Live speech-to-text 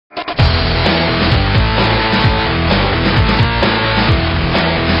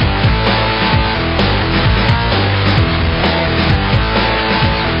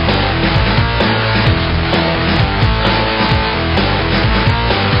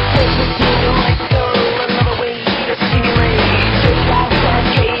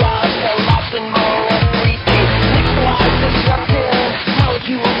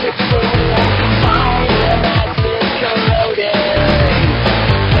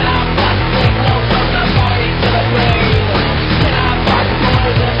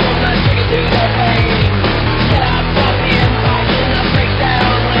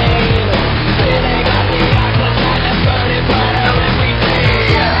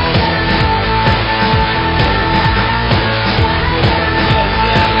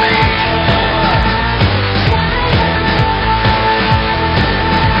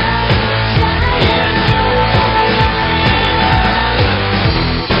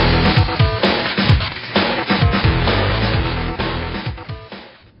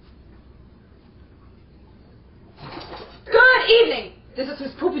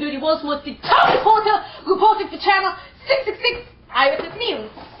latest news.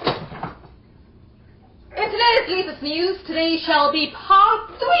 In today's latest news, today shall be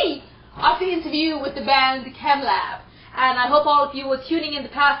part 3 of the interview with the band Chemlab. And I hope all of you were tuning in the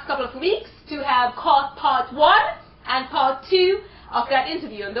past couple of weeks to have caught part 1 and part 2 of that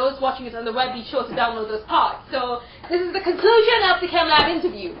interview. And those watching it on the web, be sure to download those parts. So this is the conclusion of the Chemlab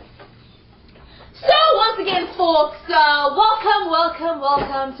interview. So once again, folks,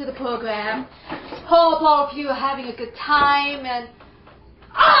 welcome to the program. Hope all of you are having a good time and...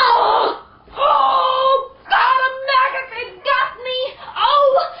 Oh, God, a maggot, it got me!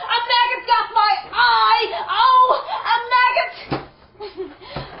 Oh, a maggot got my eye! Oh, a maggot!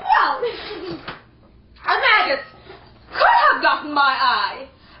 Well, a maggot could have gotten my eye,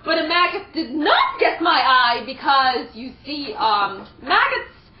 but a maggot did not get my eye because, you see,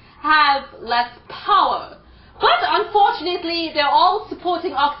 maggots have less power. But unfortunately, they're all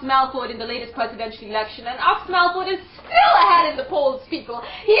supporting Ox Malfoy in the latest presidential election, and Ox Malfoy is still ahead in the polls, people.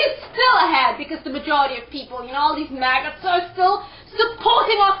 He is still ahead because the majority of people, all these maggots are still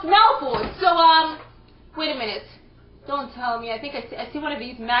supporting Ox Malfoy. So, wait a minute. Don't tell me. I think I see one of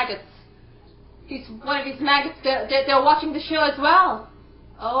these maggots. One of these maggots, they're watching the show as well.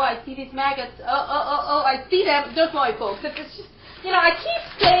 Oh, I see these maggots. Oh, I see them. Don't worry, folks. It's just... I keep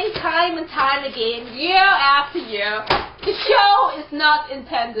saying time and time again, year after year, the show is not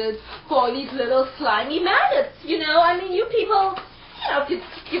intended for these little slimy maggots, I mean, you people,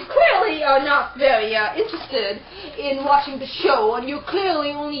 you clearly are not very interested in watching the show, and you're clearly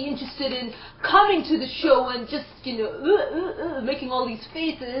only interested in coming to the show and just, making all these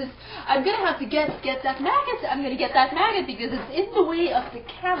faces. I'm gonna have to get that maggot. I'm gonna get that maggot because it's in the way of the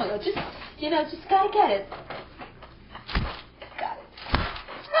camera. Just gotta get it.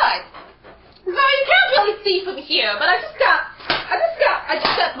 Right. So you can't really see from here, but I just got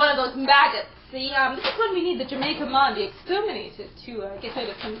one of those maggots. See, this is when we need the Jamaica Man, the exterminator, to get rid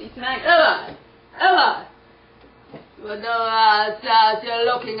of some of these maggots. Well, no, you're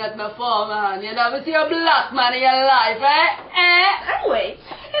looking at my phone, man. It's your black man in your life, right? Anyway,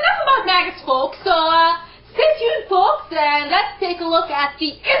 enough about maggots, folks. So, stay tuned, folks, and let's take a look at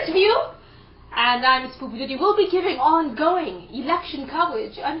the interview. And I'm Spoopy Duty. We'll be giving ongoing election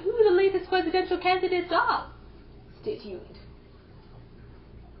coverage on who the latest presidential candidates are. Stay tuned.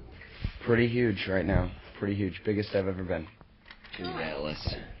 Pretty huge right now. Pretty huge. Biggest I've ever been. Jimmy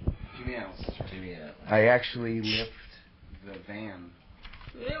Atlas. I actually lift the van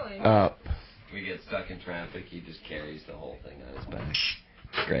Really? up. We get stuck in traffic, he just carries the whole thing on his back.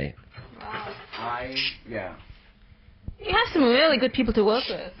 Great. Wow. Yeah. You have some really good people to work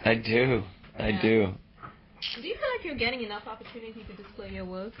with. I do. Yeah. I do. Do you feel like you're getting enough opportunity to display your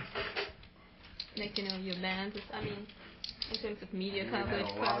work? Like, your bands, in terms of media coverage?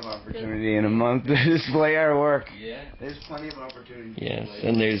 We have a lot of opportunity in a month to display our work. Yeah. There's plenty of opportunity. Yes,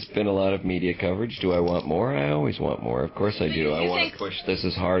 and there's been a lot of media coverage. Do I want more? I always want more. Of course I do. I want to push this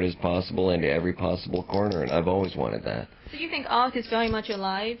as hard as possible into every possible corner, and I've always wanted that. So you think art is very much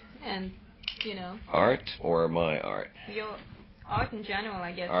alive and, Art or my art? Your art in general,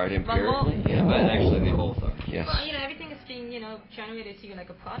 I guess. Art empirically? Yeah, but actually the whole thing. Yes. Well, everything is being, generated to you like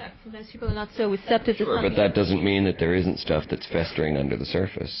a product. Sometimes people are not so receptive to something. But that doesn't mean that there isn't stuff that's festering under the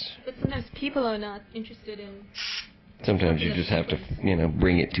surface. But sometimes people are not interested in... Sometimes you just have to,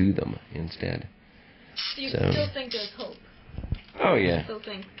 bring it to them instead. So you still think there's hope? Oh, yeah. Still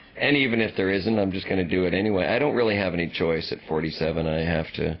think... And even if there isn't, I'm just going to do it anyway. I don't really have any choice at 47. I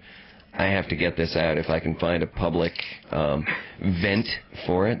have to get this out. If I can find a public vent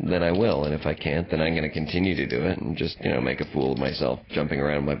for it, then I will. And if I can't, then I'm going to continue to do it and just, make a fool of myself jumping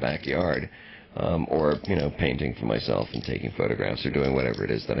around in my backyard. Or, painting for myself and taking photographs or doing whatever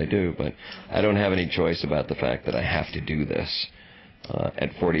it is that I do. But I don't have any choice about the fact that I have to do this. At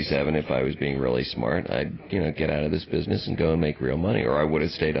 47, if I was being really smart, I'd, get out of this business and go and make real money. Or I would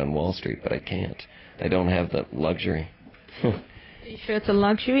have stayed on Wall Street, but I can't. I don't have the luxury. Are you sure it's a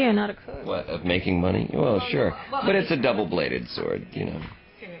luxury or not a curse? What, of making money? Well, sure. But it's a double-bladed sword, Yeah,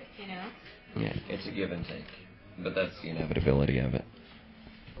 it's a give and take. But that's the inevitability of it.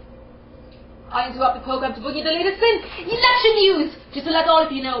 I interrupt the program to bring you the latest in election news. Just to let all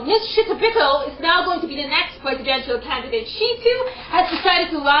of you know, Miss Shittabitto is now going to be the next presidential candidate. She, too, has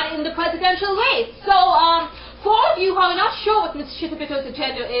decided to run in the presidential race. So, for all of you who are not sure what Miss Shittabitto's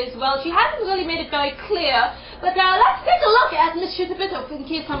agenda is, well, she hasn't really made it very clear. But let's take a look at Miss Shittabitto, in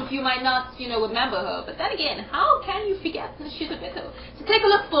case some of you might not, remember her. But then again, how can you forget Miss Shittabitto? So take a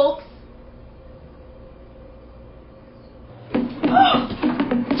look, folks.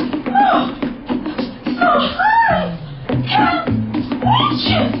 So high! Can't reach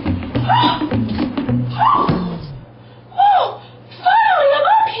it!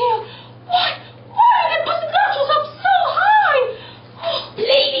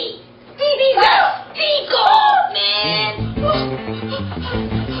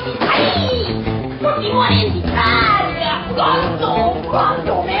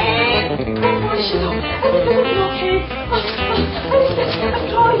 No, man! She's okay. I'm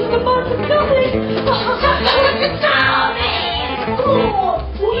trying to find nothing. Sit down, man! Oh,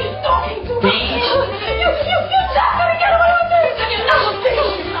 who are you talking to, man? You're not gonna get away with this! You're not gonna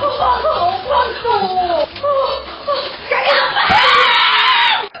Get out back!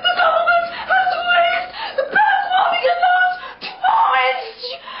 The government has raised the bank lobby amount to orange!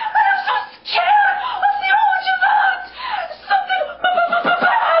 And I'm so scared of the orange amount! Something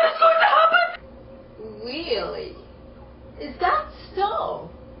bad is going to happen! Really? Is that so?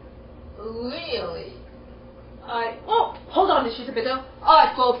 Really? Oh, hold on, Miss Shittabito.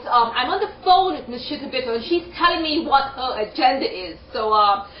 Alright, folks, I'm on the phone with Miss Shittabito, and she's telling me what her agenda is. So,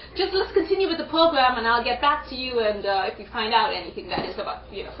 just let's continue with the program, and I'll get back to you, and if we find out anything that is about,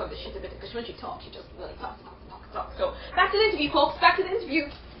 from Miss Shittabito, because when she talks, she just really talks. So, back to the interview, folks, back to the interview.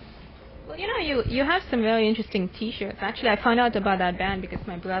 Well, you have some very interesting T-shirts. Actually, I found out about that band because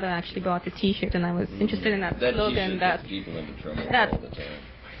my brother actually bought the T-shirt, and I was interested in that slogan. That people into trouble that all the time.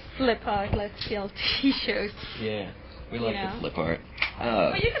 flip art, let's sell T-shirts. Yeah, we like the flip art.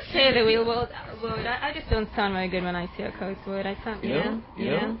 Well, you could say the real word. I just don't sound very good when I say a curse word. I sound, You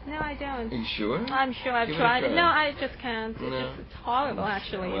don't? No, I don't. Are you sure? I'm sure I've Give it a tried. try. No, I just can't. No. It's horrible,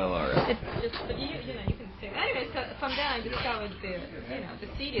 actually. Well, all right. It's just, but you can say. Anyway, so from there I discovered the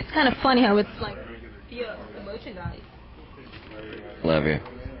CD. It's kind of funny how it's like the merchandise. Love you.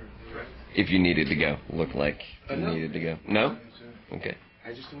 If you needed to go, look like you needed to go. No? Okay.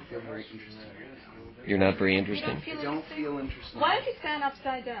 I just don't feel very interested. You're not very interested? I don't feel interested. Why don't you stand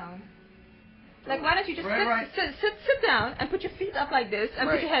upside down? Like, why don't you just Right. sit down and put your feet up like this and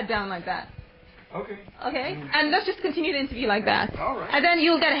put your head down like that? Okay. Okay? And let's just continue the interview like that. All right. And then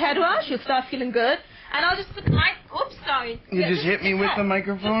you'll get a head rush, you'll start feeling good, and I'll just put the mic, oops, sorry. You just hit me with the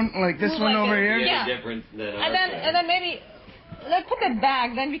microphone, like this one over here? Yeah. Different than And then maybe, let's put that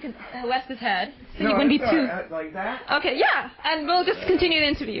back, then we can rest his head. So you wouldn't be too... like that? Okay, yeah, and we'll just continue the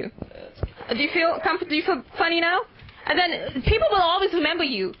interview. Do you feel comfortable? Do you feel funny now? And then people will always remember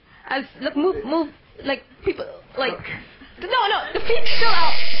you as look, move, like people like. No, the feet still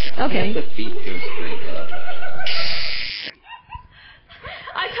out. Okay. The feet go straight up.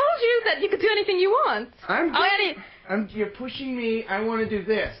 I told you that you could do anything you want. You're pushing me. I want to do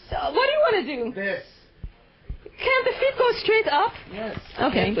this. What do you want to do? This. Can't the feet go straight up? Yes.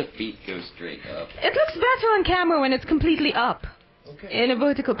 Okay. The feet go straight up. It looks better on camera when it's completely up. Okay. In a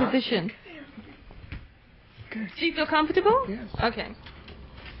vertical position. Good. Do you feel comfortable? Yes. Okay.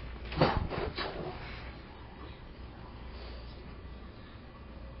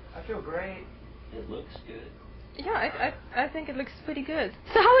 I feel great. It looks good. Yeah, I think it looks pretty good.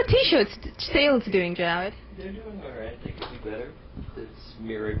 So how are T-shirts sales doing, Jared? They're doing all right. They could be better. It's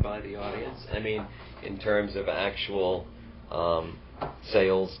mirrored by the audience. I mean, in terms of actual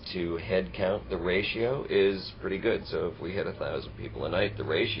sales to head count, the ratio is pretty good. So if we hit 1,000 people a night, the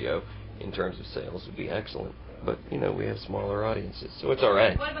ratio in terms of sales would be excellent. But, we have smaller audiences, so it's all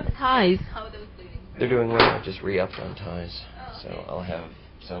right. What about the ties? How are those doing? They're doing well. I just re-upped on ties. So I'll have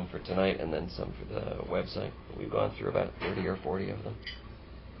some for tonight and then some for the website. We've gone through about 30 or 40 of them.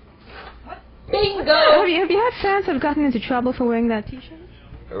 Bingo! Have you had fans that have gotten into trouble for wearing that T-shirt?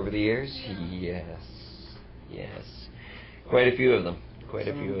 Over the years? Yes. Quite a few of them.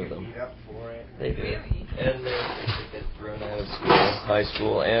 Up for it. They do. And they get thrown out of school, high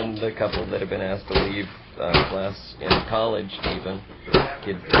school, and a couple that have been asked to leave class in college even.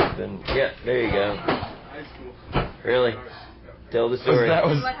 Kids have been... Yeah, there you go. High school. Really? Tell the story.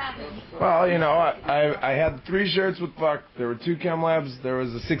 What happened? Well, I had 3 shirts with Fuck. There were 2 Chemlabs. There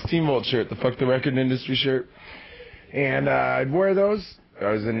was a 16-volt shirt, the Fuck the Record Industry shirt. And I'd wear those.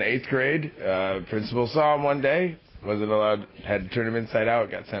 I was in 8th grade. Principal saw him one day. Wasn't allowed, had to turn him inside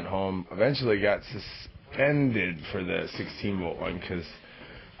out, got sent home. Eventually got suspended for the 16-volt one because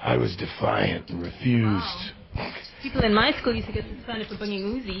I was defiant and refused. Wow. People in my school used to get suspended for bringing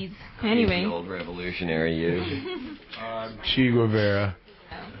Uzis. Anyway. The old revolutionary you. Che Guevara.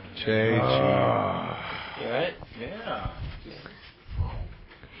 Che. Alright? Yeah.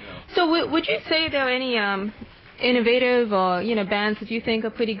 So would you say there are any innovative or bands that you think are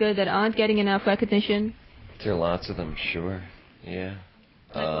pretty good that aren't getting enough recognition? There are lots of them, sure. Yeah.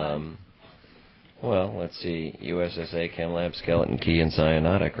 Well, let's see. USSA, Chemlab, Skeleton Key, and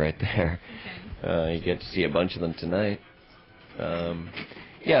Cyanotic right there. Okay. You get to see a bunch of them tonight.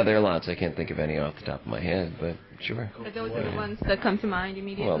 Yeah, there are lots. I can't think of any off the top of my head, but sure. But those are the ones that come to mind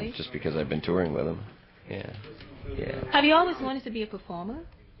immediately? Well, just because I've been touring with them. Yeah. Have you always wanted to be a performer?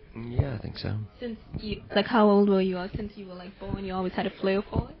 Yeah, I think so. Since how old were you? Or since you were born, you always had a flair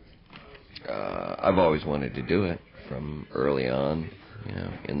for it? I've always wanted to do it from early on.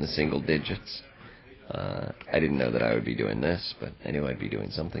 in the single digits. I didn't know that I would be doing this, but I knew I'd be doing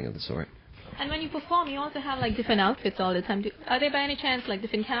something of the sort. And when you perform, you also have like different outfits all the time. Are there by any chance like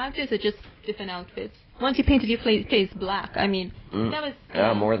different characters or just different outfits? Once you painted your face black, I mean, that was...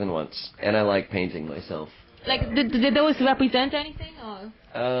 more than once. And I like painting myself. Like, did those represent anything?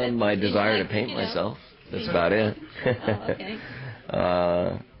 Or my desire to paint myself. That's about it.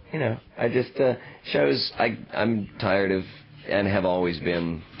 Oh, okay. I just, shows, I'm tired of, and have always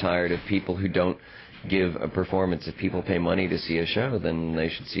been tired of people who don't give a performance. If people pay money to see a show, then they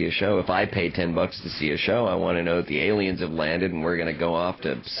should see a show. If I pay $10 to see a show, I want to know that the aliens have landed and we're going to go off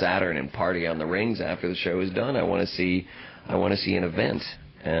to Saturn and party on the rings after the show is done. I want to see an event,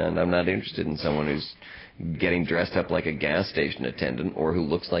 and I'm not interested in someone who's getting dressed up like a gas station attendant or who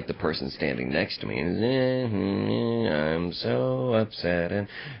looks like the person standing next to me. I'm so upset and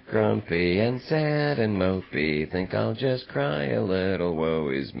grumpy and sad and mopey. Think I'll just cry a little. Woe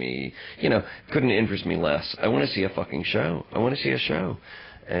is me. Couldn't interest me less. I want to see a fucking show. I want to see a show.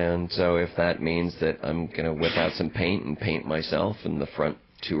 And so if that means that I'm going to whip out some paint and paint myself in the front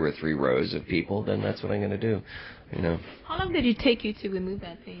 2 or 3 rows of people, then that's what I'm going to do. How long did it take you to remove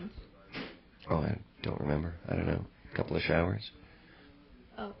that paint? Oh, I don't remember. I don't know. A couple of showers.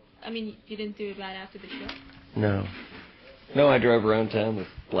 Oh, I mean, you didn't do it right after the show? No, I drove around town with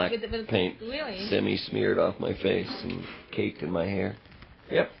black with paint really? semi-smeared off my face and caked in my hair.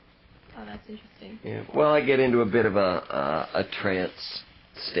 Yep. Oh, that's interesting. Yeah. Well, I get into a bit of a trance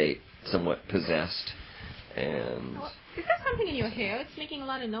state, somewhat possessed, and... Is there something in your hair? It's making a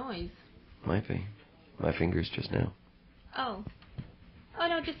lot of noise. Might be. My fingers just now. Oh. Oh,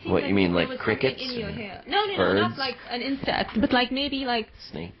 no, just seems What, you mean there like was crickets? something in your hair. No, birds? not like an insect, but like maybe like...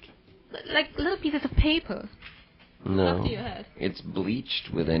 Snake? Like little pieces of paper. No. Up to your head. It's bleached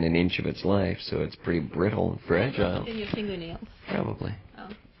within an inch of its life, so it's pretty brittle and fragile. In your fingernails. Probably. Oh.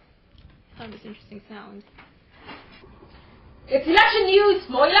 Found this interesting sound. It's election news!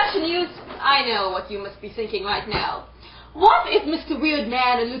 More election news! I know what you must be thinking right now. What if Mr. Weird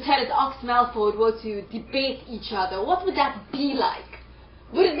Man and Lieutenant Ox Malfoy were to debate each other? What would that be like?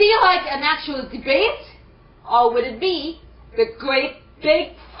 Would it be like an actual debate? Or would it be the great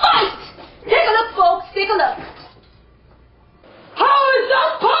big fight? Take a look, folks, take a look. How is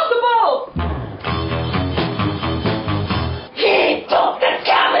that possible? He took the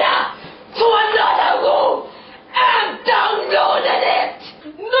camera to another room and downloaded it.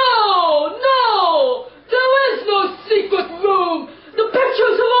 No! There is no secret room. The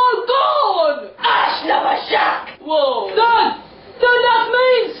pictures are all gone. Ash never shack. Whoa. Then that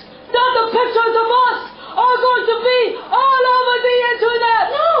means that the pictures of us are going to be all over the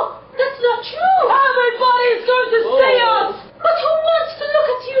internet. No, that's not true. Everybody's going to see us. But who wants to look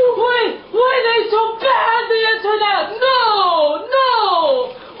at you? We need to ban the internet. No.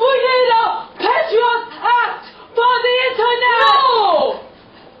 We need a Patriot Act for the internet. No.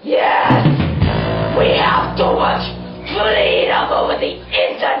 Yes. We have too much freedom over the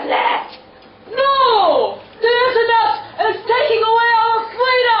internet. No. The internet is taking away our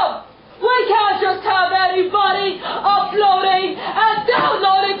freedom. We can't just have anybody uploading and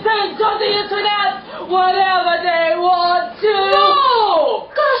downloading things on the internet whenever they want to. No!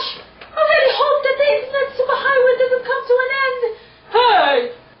 Gosh, I really hope that the internet superhighway doesn't come to an end. Hey,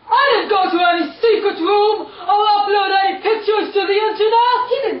 I didn't go to any secret room or upload any pictures to the internet.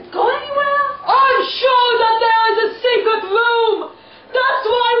 He didn't go anywhere? I'm sure that there is a secret room. That's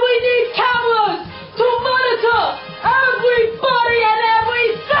why we need cameras to monitor everybody and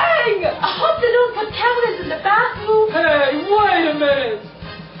everything! I hope they don't put cameras in the bathroom. Hey, wait a minute!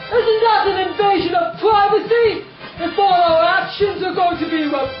 Isn't that an invasion of privacy? If all our actions are going to be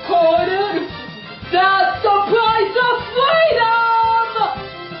recorded, that's the price of freedom!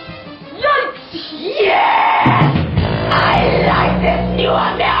 Yikes! Yes! I like this new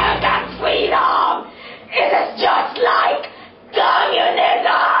American freedom! It is just like communism!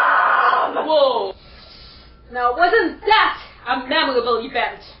 Whoa! Now, wasn't that a memorable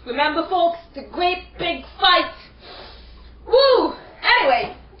event? Remember, folks, the great big fight? Woo!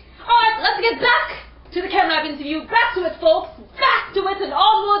 Anyway, alright, let's get back to the Chemlab interview. Back to it, folks. Back to it, and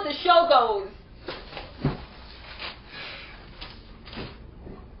onward the show goes.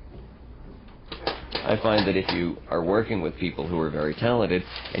 I find that if you are working with people who are very talented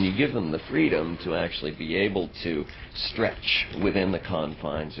and you give them the freedom to actually be able to stretch within the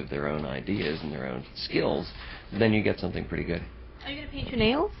confines of their own ideas and their own skills, then you get something pretty good. Are you going to paint your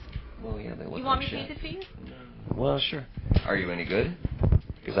nails? Well, yeah, they look You want like me to shit. paint it for you? Well, sure. Are you any good?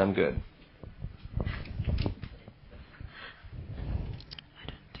 Because I'm good. I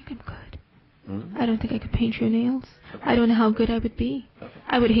don't think I'm good. I don't think I could paint your nails. I don't know how good I would be.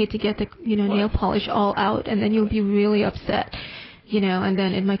 I would hate to get the, nail polish all out, and then you'll be really upset, and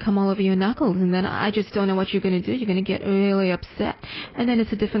then it might come all over your knuckles, and then I just don't know what you're going to do. You're going to get really upset, and then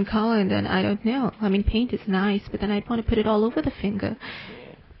it's a different color, and then I don't know. I mean, paint is nice, but then I'd want to put it all over the finger.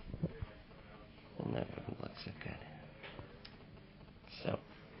 And that wouldn't look so good. So,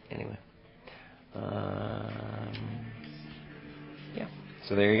 anyway. Yeah.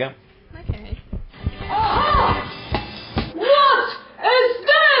 So there you go. Okay. What is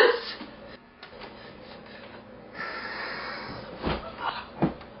this?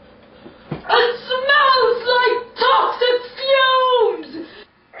 It smells like toxic fumes!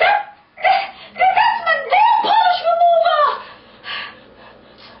 That's my nail polish remover!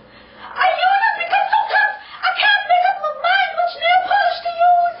 I use it because sometimes I can't make up my mind which nail polish to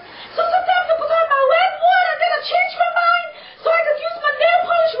use. So sometimes I put on my red one and then I change my mind so I could use my nail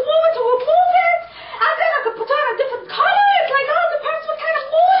polish remover to remove it. And then I could put on a different color. It like all depends what kind of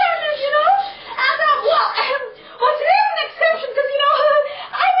mood I'm in, And well, today's an exception because,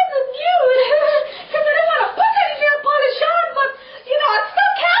 I'm in the nude. Because I don't want to put any nail polish on, but, I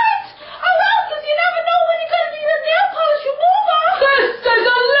still carry it around because you never know when you're going to need a nail polish remover. This is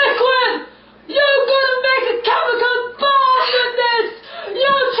a liquid! You're going to make a chemical bomb with this!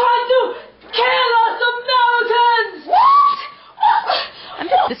 You're trying to kill us Americans! What? I'm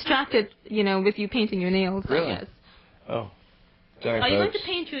just distracted, with you painting your nails, Really? I guess. Oh. Sorry, Are you going folks. to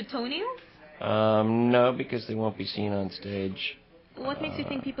paint your toenails? No, because they won't be seen on stage. What makes you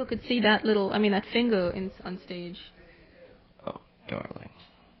think people could see that that finger on stage? Oh, darling.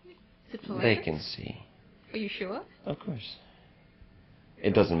 Is it polite? They can see. Are you sure? Of course.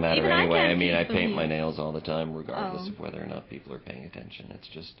 It doesn't matter Even I anyway. can't I mean, see I from paint here. my nails all the time, regardless Oh. of whether or not people are paying attention. It's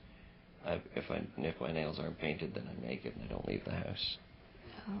just, if my nails aren't painted, then I'm naked and I don't leave the house.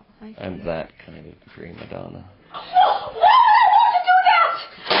 Oh, I see. I'm that kind of prima donna. Why would I want to do that?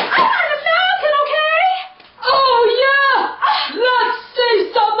 I'm an American, okay? Oh, yeah! Let's see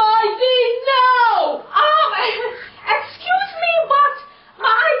some ID now! Excuse me, but my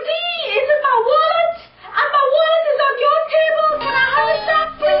ID is in my wallet, and my wallet is on your table. Can I have it back,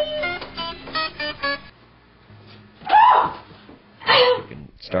 please? You can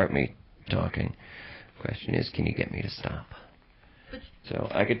start me talking. Question is, can you get me to stop? So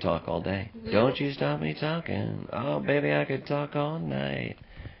I could talk all day. Don't you stop me talking. Oh, baby, I could talk all night.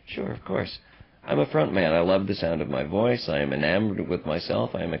 Sure, of course. I'm a front man. I love the sound of my voice. I am enamored with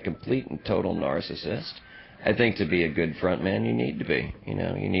myself. I am a complete and total narcissist. I think to be a good front man, you need to be. You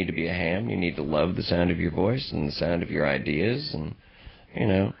need to be a ham. You need to love the sound of your voice and the sound of your ideas. And,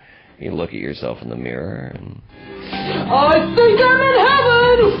 you look at yourself in the mirror and... I think I'm in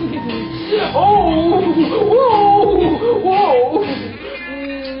heaven! Oh! Whoa!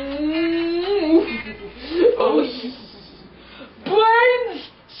 Oh, brains,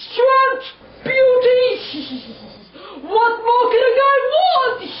 strength, beauty! What more can a guy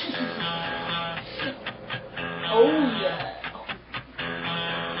want? Oh, yeah.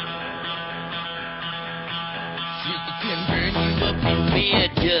 She can burn you up in bed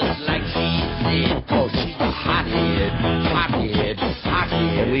just like she said. Oh, she's a hothead, hothead,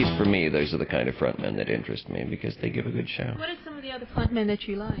 hothead. At least for me, those are the kind of frontmen that interest me because they give a good show. What are some of the other frontmen that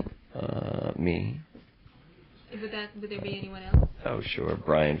you like? Me. Would there be anyone else? Oh, sure.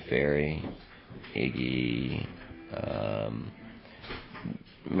 Brian Ferry, Iggy,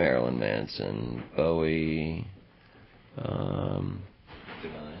 Marilyn Manson, Bowie, Divine.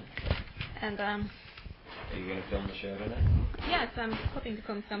 And, Are you going to film the show tonight? yes, I'm hoping to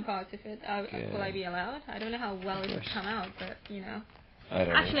film some parts of it. Will I be allowed? I don't know how well it would come out, but, I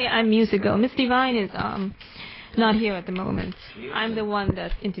don't Actually, I'm musical. Miss Divine is, not here at the moment. I'm the one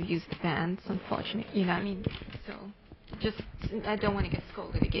that interviews the bands, unfortunately. You know what I mean? So, I don't want to get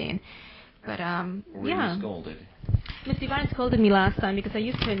scolded again. But, Were you scolded? Miss Divine scolded me last time because I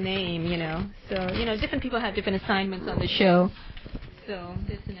used her name, So, different people have different assignments on the show. So,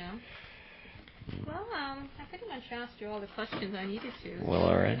 just, Well, I pretty much asked you all the questions I needed to. Well,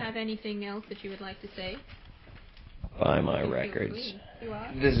 all right. Do you have anything else that you would like to say? Buy my Feel records. free. You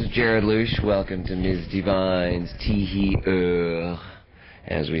are? This is Jared Louche. Welcome to Ms. Divine's Heure.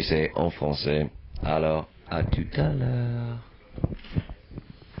 As we say en français. Alors, à tout à l'heure.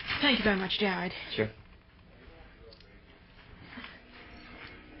 Thank you very much, Jared. Sure.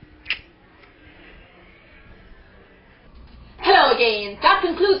 Hello again. That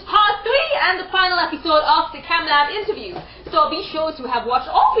concludes part 3 and the final episode of the Chemlab interview. So be sure to have watched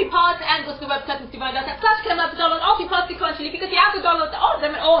all 3 parts and go to the website msdivine.net/Chemlab to download all 3 parts sequentially because you have to download all of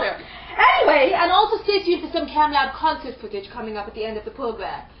them in order. Anyway, and also stay tuned for some Chemlab concert footage coming up at the end of the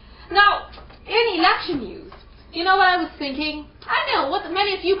program. Now, in election news, You know what I was thinking? I know what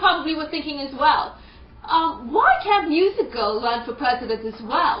many of you probably were thinking as well. Why can't Music Girl run for president as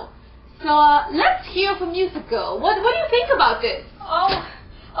well? So let's hear from Music Girl. What do you think about this? Oh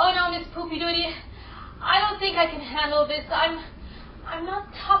no, Miss Poopy Doody. I don't think I can handle this. I'm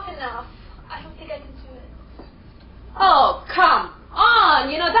not tough enough. I don't think I can do it. Oh, come on.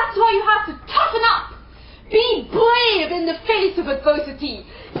 You know, that's why you have to toughen up. Be brave in the face of adversity.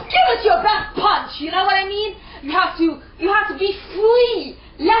 Give it your best punch. You know what I mean? You have to be free.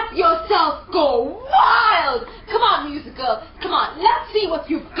 Let yourself go wild. Come on, Music Girl. Come on. Let's see what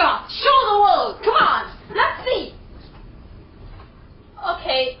you've got. Show the world. Come on. Let's see.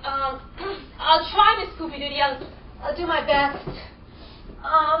 Okay, I'll try, Miss Poopy Doody. I'll do my best.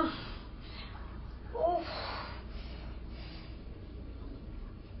 Oof.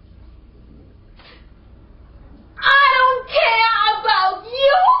 I don't care about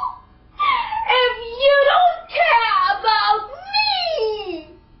you if you don't care about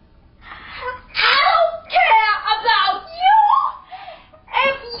me. I don't care about you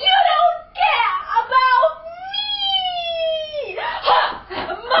if you don't care about me.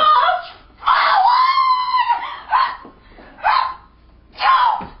 March forward.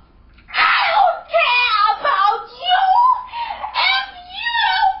 I don't care about you if you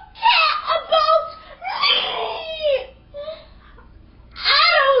don't care about me. I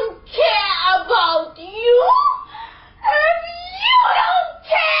don't care about you if you don't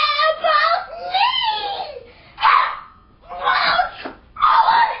care about me. March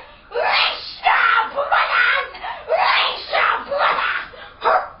forward. Raise your brothers. Raise your brothers.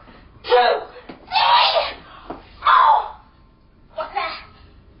 2, 3. Oh. What's that?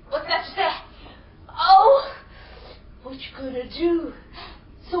 What's that you say? Oh. What you gonna do?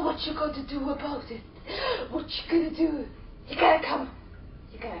 So what you gonna do about it? What you gonna do? You gotta come.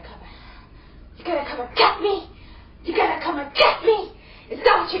 You gotta come. You gotta come and get me. You gotta come and get me. Is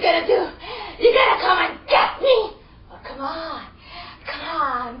that what you're gonna do? You gotta come and get me. Oh, come on. Come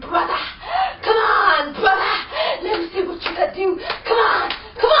on, brother. Come on, brother. Let me see what you gotta do. Come on.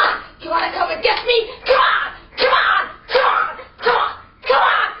 Come on. You wanna come and get me? Come on. Come on. Come on. Come on. Come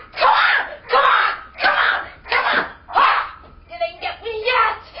on. Come on. Come on. Come on. Come on. Ah! You didn't get me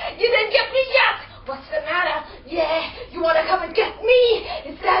yet. You didn't get me yet. What's the matter? Yeah, you wanna come and get me?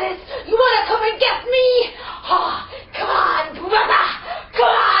 Is that it? You wanna come and get me? Oh, come on, brother.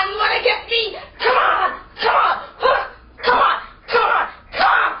 Come on, you wanna get me? Come on, come on, huh? Come on, come on, come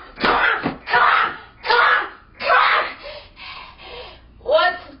on, come on, come on, come on, come on.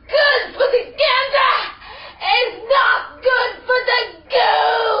 What's good for the gander is not good for the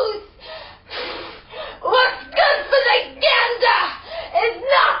goose. What's good for the gander is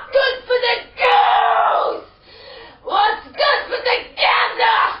not good for the goose. What's good for the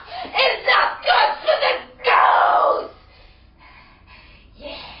gander is not good for the goose.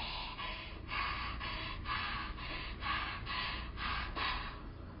 Yeah.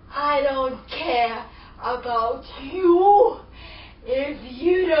 I don't care about you if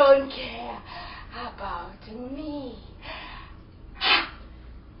you don't care about me.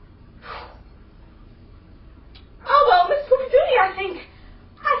 Oh well, Miss Poopy Doody, I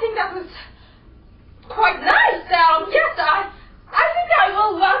think that was quite nice. Yes, I think I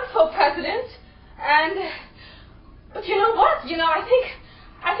will run for president. But you know what? You know, I think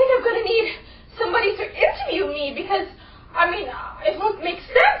I'm gonna need somebody to interview me because I mean it won't make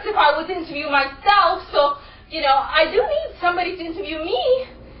sense if I was to interview myself. So you know, I do need somebody to interview me.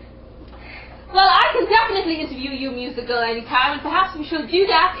 Well, I can definitely interview you, Music Girl, anytime, and perhaps we shall do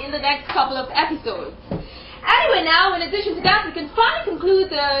that in the next couple of episodes. Anyway, now, in addition to that, we can finally conclude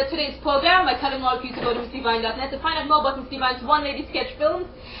today's program by telling all of you to go to MissDivine.net to find out more about Miss Divine's One Lady Sketch Films.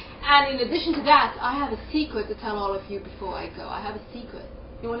 And in addition to that, I have a secret to tell all of you before I go. I have a secret.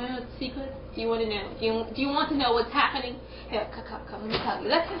 You want to know the secret? Do you want to know? Do you want to know what's happening? Here, come, let me tell you.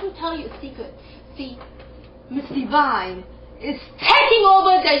 Let me tell you a secret. See, Miss Divine is taking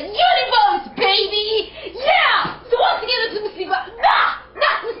over the universe, baby! Yeah! So once again, this is Miss Divine.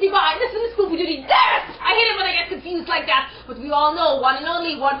 Not Miss Divine. This is Miss Poopy Doody. Damn it! I hate it when I get confused like that. But we all know, one and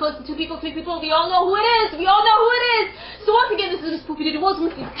only, one person, two people, three people. We all know who it is. We all know who it is. So once again, this is Miss Poopy Doody. World's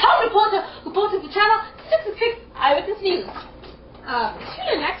Miss Town reporter for channel 666 Eyewitness News.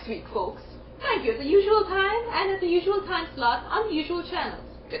 Tune in next week, folks. Thank you. At the usual time and at the usual time slot on the usual channels.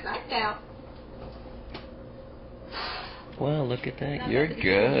 Good night now. Well, look at that. You're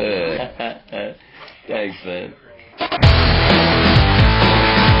good. Thanks, man.